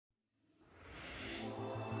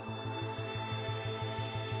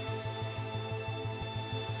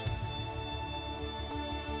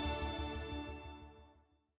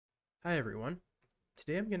Hi everyone.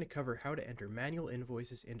 Today I'm going to cover how to enter manual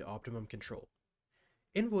invoices into Optimum control.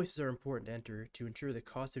 Invoices are important to enter to ensure the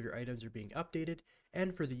cost of your items are being updated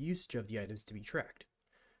and for the usage of the items to be tracked.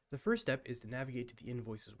 The first step is to navigate to the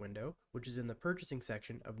Invoices window, which is in the purchasing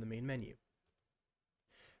section of the main menu.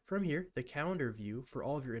 From here, the calendar view for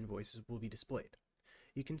all of your invoices will be displayed.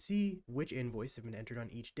 You can see which invoice have been entered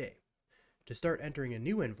on each day. To start entering a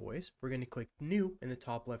new invoice, we're going to click New in the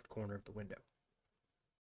top left corner of the window.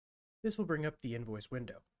 This will bring up the invoice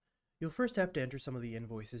window. You'll first have to enter some of the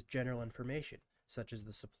invoice's general information, such as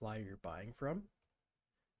the supplier you're buying from,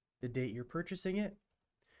 the date you're purchasing it,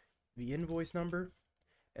 the invoice number,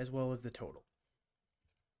 as well as the total.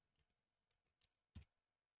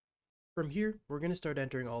 From here, we're going to start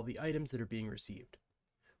entering all the items that are being received.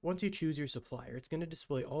 Once you choose your supplier, it's going to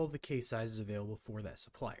display all of the case sizes available for that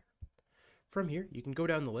supplier. From here, you can go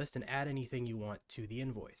down the list and add anything you want to the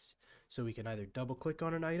invoice. So we can either double click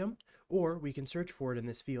on an item, or we can search for it in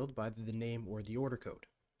this field by either the name or the order code.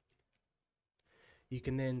 You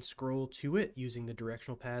can then scroll to it using the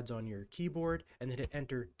directional pads on your keyboard and then hit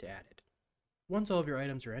enter to add it. Once all of your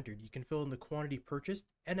items are entered, you can fill in the quantity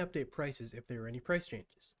purchased and update prices if there are any price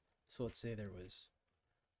changes. So let's say there was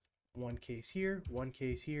one case here,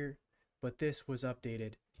 but this was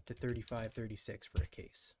updated to $35.36 for a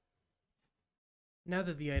case. Now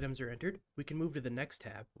that the items are entered, we can move to the next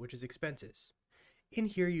tab, which is Expenses. In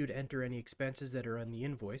here, you'd enter any expenses that are on the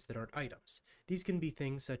invoice that aren't items. These can be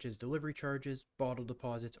things such as delivery charges, bottle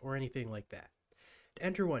deposits, or anything like that. To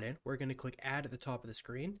enter one in, we're going to click Add at the top of the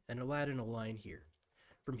screen, and it'll add in a line here.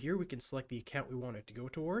 From here, we can select the account we want it to go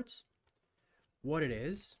towards, what it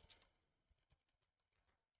is,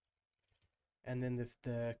 and then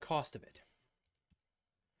the cost of it.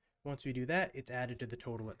 Once we do that, it's added to the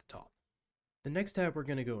total at the top. The next tab we're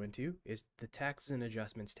going to go into is the Taxes and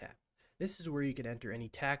Adjustments tab. This is where you can enter any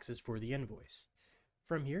taxes for the invoice.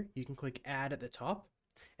 From here, you can click Add at the top,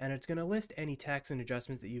 and it's going to list any tax and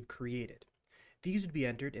adjustments that you've created. These would be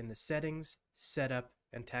entered in the Settings, Setup,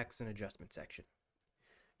 and Tax and Adjustment section.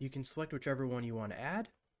 You can select whichever one you want to add,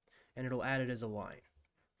 and it'll add it as a line.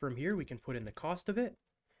 From here, we can put in the cost of it,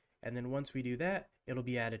 and then once we do that, it'll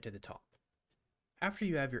be added to the top. After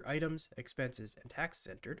you have your items, expenses, and taxes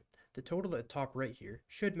entered, the total at the top right here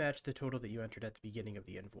should match the total that you entered at the beginning of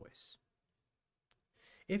the invoice.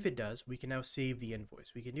 If it does, we can now save the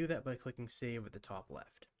invoice. We can do that by clicking Save at the top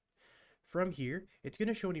left. From here, it's going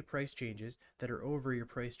to show any price changes that are over your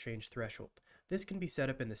price change threshold. This can be set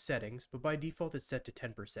up in the settings, but by default it's set to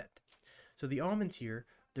 10%. So the almonds here,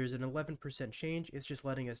 there's an 11% change. It's just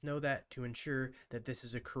letting us know that to ensure that this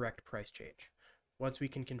is a correct price change. Once we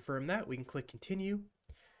can confirm that, we can click Continue,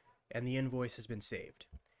 and the invoice has been saved.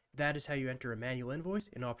 That is how you enter a manual invoice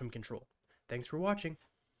in Optimum Control. Thanks for watching.